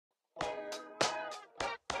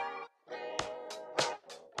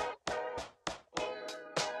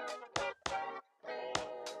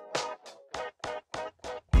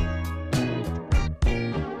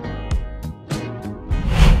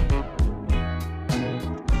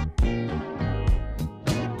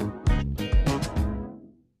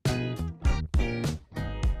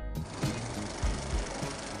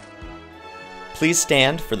Please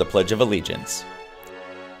stand for the Pledge of Allegiance.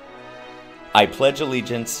 I pledge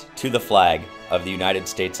allegiance to the flag of the United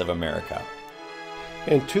States of America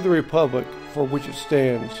and to the republic for which it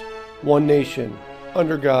stands, one nation,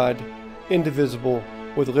 under God, indivisible,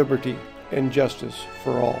 with liberty and justice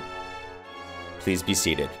for all. Please be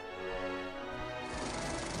seated.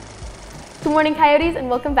 Good morning, Coyotes, and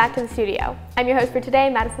welcome back to the studio. I'm your host for today,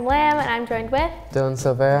 Madison Lamb, and I'm joined with Dylan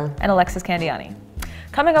Silvera and Alexis Candiani.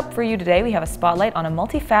 Coming up for you today, we have a spotlight on a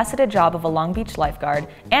multifaceted job of a Long Beach lifeguard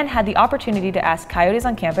and had the opportunity to ask Coyotes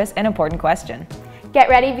on campus an important question. Get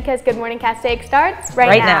ready because Good Morning Castaic starts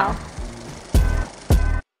right now.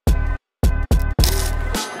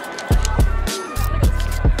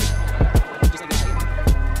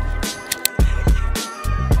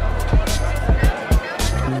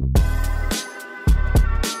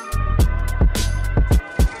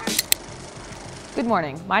 Good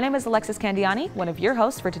morning. My name is Alexis Candiani, one of your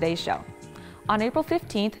hosts for today's show. On April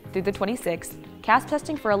 15th through the 26th, CASP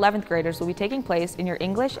testing for 11th graders will be taking place in your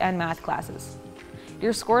English and math classes.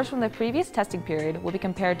 Your scores from the previous testing period will be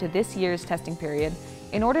compared to this year's testing period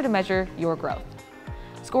in order to measure your growth.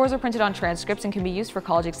 Scores are printed on transcripts and can be used for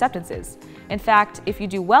college acceptances. In fact, if you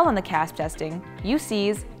do well on the CASP testing,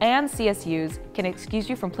 UCs and CSUs can excuse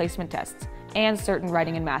you from placement tests and certain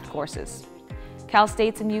writing and math courses. Cal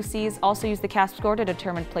States and UCs also use the CASP score to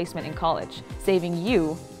determine placement in college, saving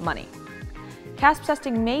you money. CASP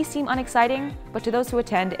testing may seem unexciting, but to those who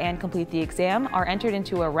attend and complete the exam are entered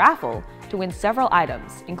into a raffle to win several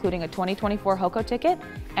items, including a 2024 HOCO ticket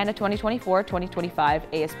and a 2024-2025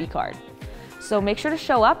 ASB card. So make sure to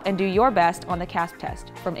show up and do your best on the CASP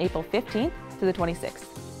test from April 15th to the 26th.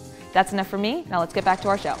 That's enough for me. Now let's get back to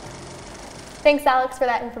our show. Thanks, Alex, for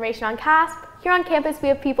that information on CASP. Here on campus, we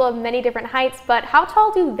have people of many different heights, but how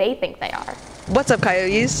tall do they think they are? What's up,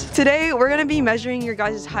 Coyotes? Today, we're gonna be measuring your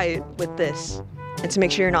guys' height with this, and to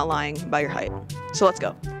make sure you're not lying about your height. So let's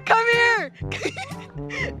go. Come here!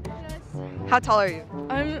 How tall are you?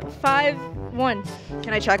 I'm 5'1".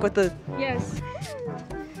 Can I check with the... Yes.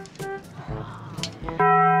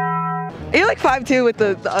 Are you like 5'2" with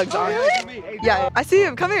the Uggs on? Really? Yeah, I see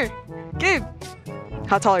him. Come here. Gabe.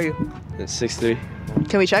 How tall are you? 6'3".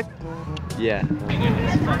 Can we check? Yeah.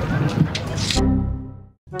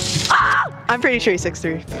 I'm pretty sure he's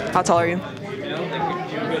 6'3". How tall are you?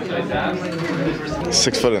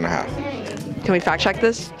 6'1.5". Can we fact check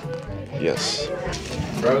this? Yes.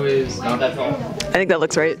 Bro is not that tall. I think that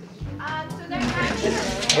looks right.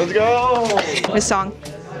 Let's go! Miss Song,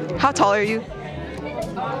 how tall are you?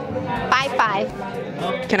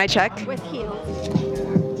 5'5". Can I check? With heels.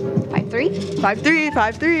 5'3". 5'3",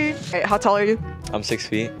 5'3". Alright, how tall are you? I'm 6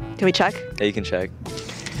 feet. Can we check? Yeah, you can check.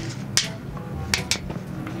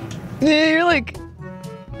 Yeah, you're like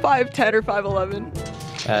 5'10" or 5'11".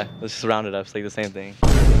 Yeah, let's just round it up. It's like the same thing.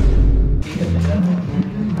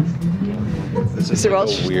 This is Mr. like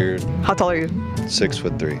Welch? a weird. How tall are you?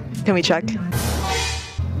 6'3". Can we check?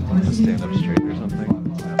 Stand up straight or something.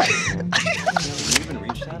 Can you even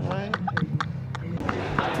reach that high?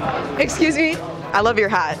 Excuse me? I love your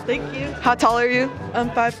hat. Thank you. How tall are you? I'm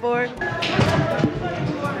 5'4".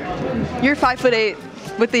 You're 5'8"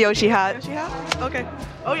 with the Yoshi hat. Yoshi hat? Okay.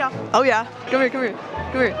 Oh yeah. Oh yeah. Come here, come here.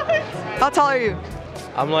 Come here. How tall are you?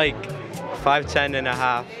 I'm like 5'10 and a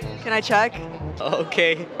half. Can I check?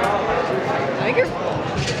 Okay. I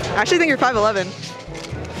actually think you're 5'11".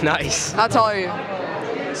 Nice. How tall are you?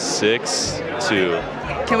 6'2".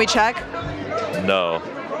 Can we check? No.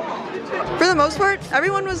 For the most part,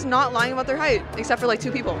 everyone was not lying about their height, except for like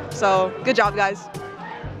 2 people. So, good job, guys.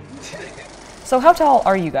 So how tall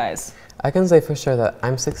are you guys? I can say for sure that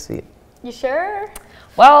I'm 6 feet. You sure?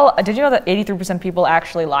 Well, did you know that 83% of people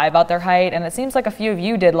actually lie about their height? And it seems like a few of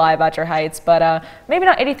you did lie about your heights, but maybe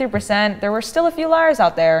not 83%. There were still a few liars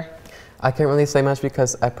out there. I can't really say much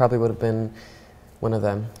because I probably would have been one of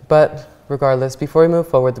them. But regardless, before we move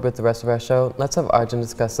forward with the rest of our show, let's have Arjun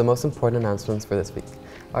discuss the most important announcements for this week.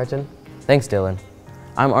 Arjun? Thanks, Dylan.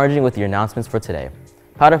 I'm Arjun with your announcements for today.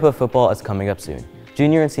 Powder Puff football is coming up soon.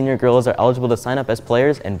 Junior and senior girls are eligible to sign up as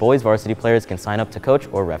players, and boys varsity players can sign up to coach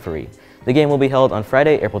or referee. The game will be held on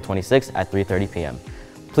Friday, April 26th at 3:30 p.m.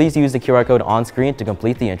 Please use the QR code on screen to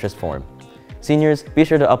complete the interest form. Seniors, be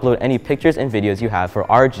sure to upload any pictures and videos you have for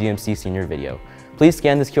our GMC senior video. Please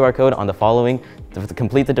scan this QR code on the following to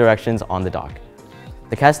complete the directions on the dock.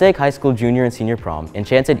 The Castaic High School Junior and Senior Prom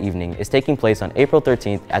Enchanted Evening is taking place on April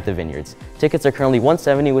 13th at the Vineyards. Tickets are currently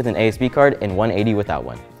 $170 with an ASB card and $180 without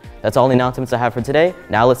one. That's all the announcements I have for today.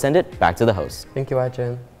 Now let's send it back to the host. Thank you,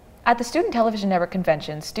 Arjun. At the Student Television Network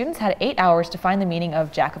convention, students had 8 hours to find the meaning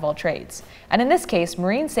of Jack of all trades. And in this case,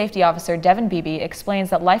 Marine Safety Officer Devin Beebe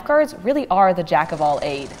explains that lifeguards really are the Jack of all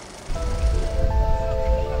aid.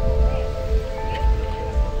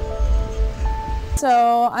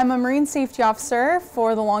 So I'm a Marine Safety Officer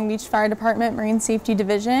for the Long Beach Fire Department Marine Safety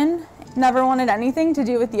Division. Never wanted anything to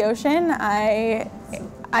do with the ocean. I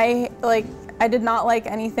did not like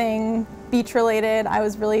anything beach related. I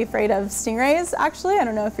was really afraid of stingrays, actually. I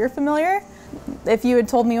don't know if you're familiar. If you had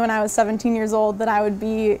told me when I was 17 years old that I would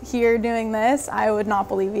be here doing this, I would not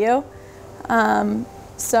believe you.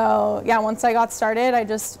 So yeah, once I got started, I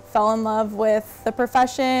just fell in love with the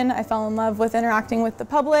profession. I fell in love with interacting with the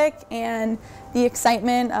public and the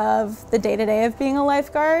excitement of the day-to-day of being a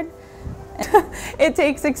lifeguard. It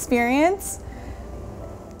takes experience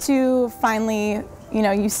to finally,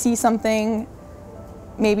 you see something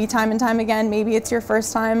maybe time and time again, maybe it's your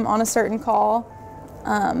first time on a certain call,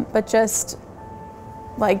 but just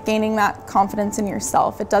like gaining that confidence in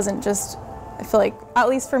yourself. It doesn't just, I feel like, at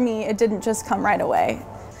least for me, it didn't just come right away.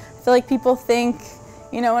 I feel like people think,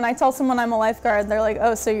 when I tell someone I'm a lifeguard, they're like,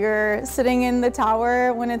 oh, so you're sitting in the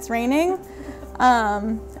tower when it's raining?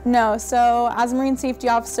 No, so as a Marine Safety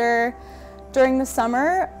Officer, during the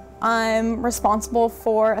summer, I'm responsible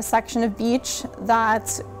for a section of beach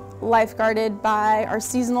that's lifeguarded by our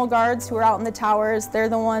seasonal guards who are out in the towers. They're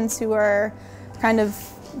the ones who are kind of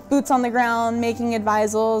boots on the ground, making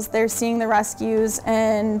advisals. They're seeing the rescues,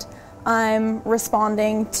 and I'm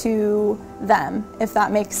responding to them, if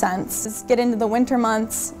that makes sense. Let's get into the winter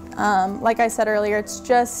months. Like I said earlier, it's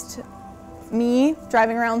just me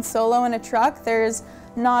driving around solo in a truck. There's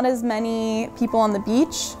not as many people on the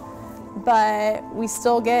beach, but we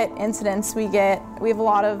still get incidents. We have a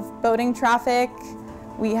lot of boating traffic.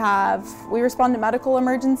 We respond to medical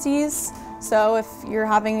emergencies. So if you're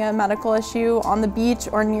having a medical issue on the beach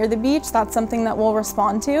or near the beach, that's something that we'll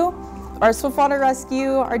respond to. Our swiftwater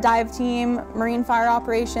rescue, our dive team, marine fire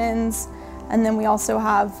operations, and then we also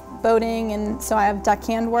have boating, and so I have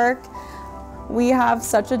deckhand work. We have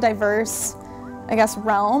such a diverse,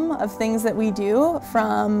 realm of things that we do,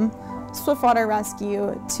 from swiftwater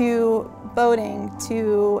rescue to boating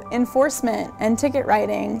to enforcement and ticket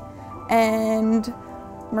writing and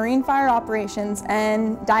marine fire operations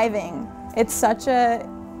and diving. It's such a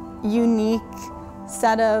unique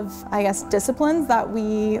set of, disciplines that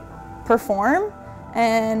we perform,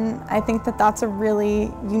 and I think that that's a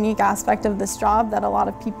really unique aspect of this job that a lot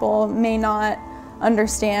of people may not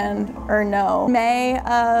understand or know. May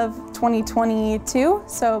of 2022,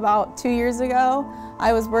 so about 2 years ago,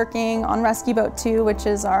 I was working on Rescue Boat 2, which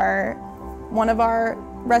is one of our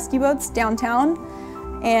rescue boats downtown,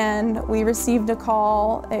 and we received a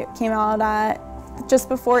call. It came out at just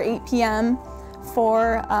before 8 p.m.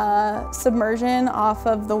 for a submersion off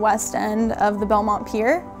of the west end of the Belmont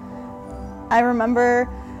Pier. I remember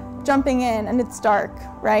jumping in, and it's dark,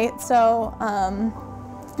 right? So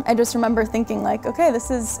I just remember thinking, okay, this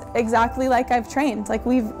is exactly like I've trained.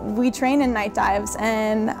 We train in night dives,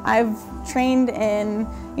 and I've trained in,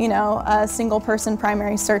 a single person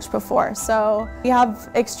primary search before. So we have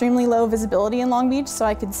extremely low visibility in Long Beach, so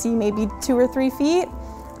I could see maybe 2 or 3 feet.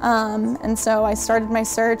 And so I started my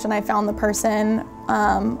search, and I found the person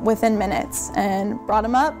within minutes and brought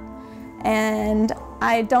him up. And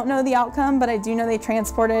I don't know the outcome, but I do know they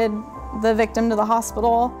transported the victim to the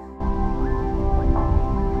hospital.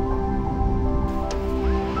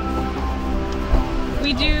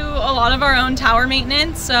 We do a lot of our own tower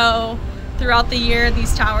maintenance, so throughout the year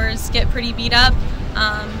these towers get pretty beat up.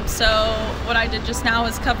 So what I did just now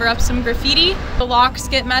was cover up some graffiti. The locks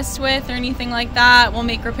get messed with or anything like that, we'll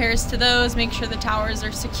make repairs to those, make sure the towers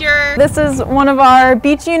are secure. This is one of our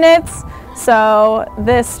beach units. So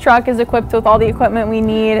this truck is equipped with all the equipment we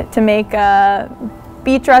need to make a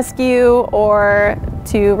beach rescue or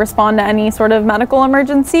to respond to any sort of medical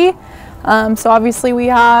emergency. So obviously we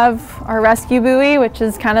have our rescue buoy, which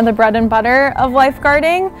is kind of the bread and butter of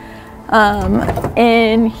lifeguarding.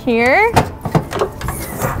 In here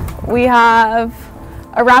we have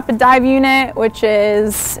a rapid dive unit, which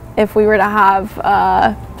is if we were to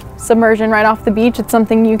have submersion right off the beach, it's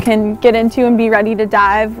something you can get into and be ready to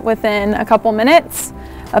dive within a couple minutes,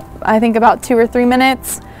 I think about 2 or 3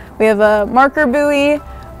 minutes. We have a marker buoy,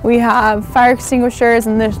 we have fire extinguishers,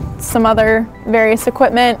 and there's some other various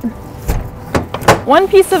equipment. One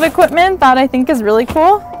piece of equipment that I think is really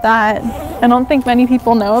cool that I don't think many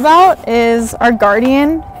people know about is our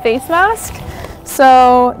Guardian face mask.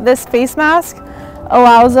 So this face mask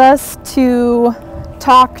allows us to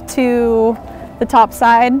talk to the top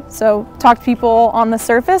side, so talk to people on the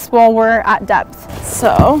surface while we're at depth.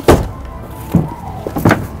 So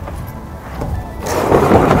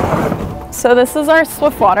So this is our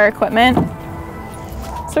swift water equipment.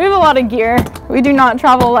 So we have a lot of gear. We do not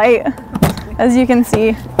travel light, as you can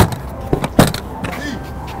see.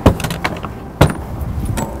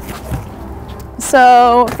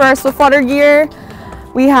 So for our swift water gear,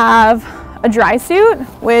 we have a dry suit,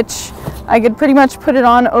 which I could pretty much put it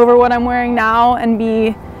on over what I'm wearing now and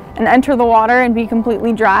enter the water and be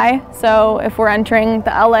completely dry. So if we're entering the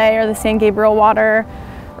LA or the San Gabriel water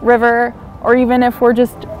river, or even if we're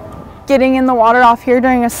just getting in the water off here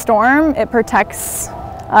during a storm, it protects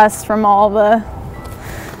us from all the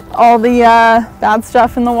bad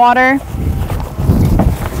stuff in the water.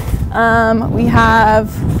 We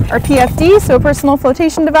have our PFD, so personal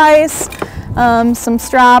flotation device, some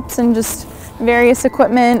straps, and just various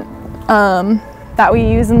equipment that we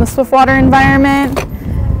use in the swiftwater environment.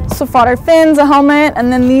 Swiftwater fins, a helmet,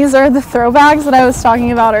 and then these are the throw bags that I was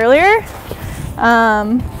talking about earlier.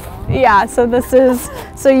 Yeah, so this is,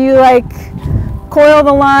 so you like coil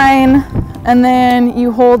the line and then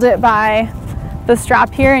you hold it by the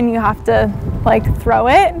strap here and you have to like throw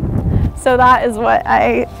it. So that is what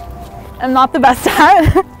I am not the best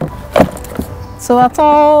at. So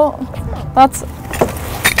that's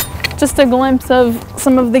just a glimpse of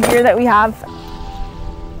some of the gear that we have.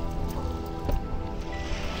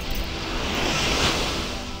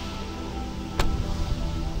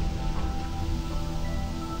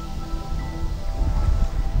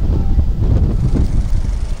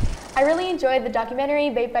 I really enjoyed the documentary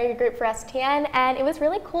made by your group for STN, and it was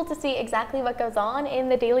really cool to see exactly what goes on in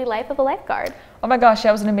the daily life of a lifeguard. Oh my gosh, yeah,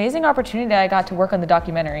 it was an amazing opportunity that I got to work on the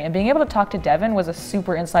documentary, and being able to talk to Devin was a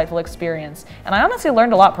super insightful experience. And I honestly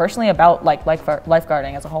learned a lot personally about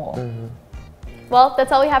lifeguarding as a whole. Well,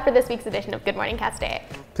 that's all we have for this week's edition of Good Morning Castaic.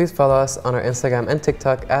 Please follow us on our Instagram and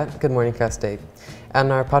TikTok at Good Morning Castaic,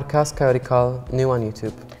 and our podcast Coyote Call, new on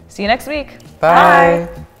YouTube. See you next week. Bye.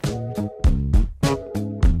 Bye.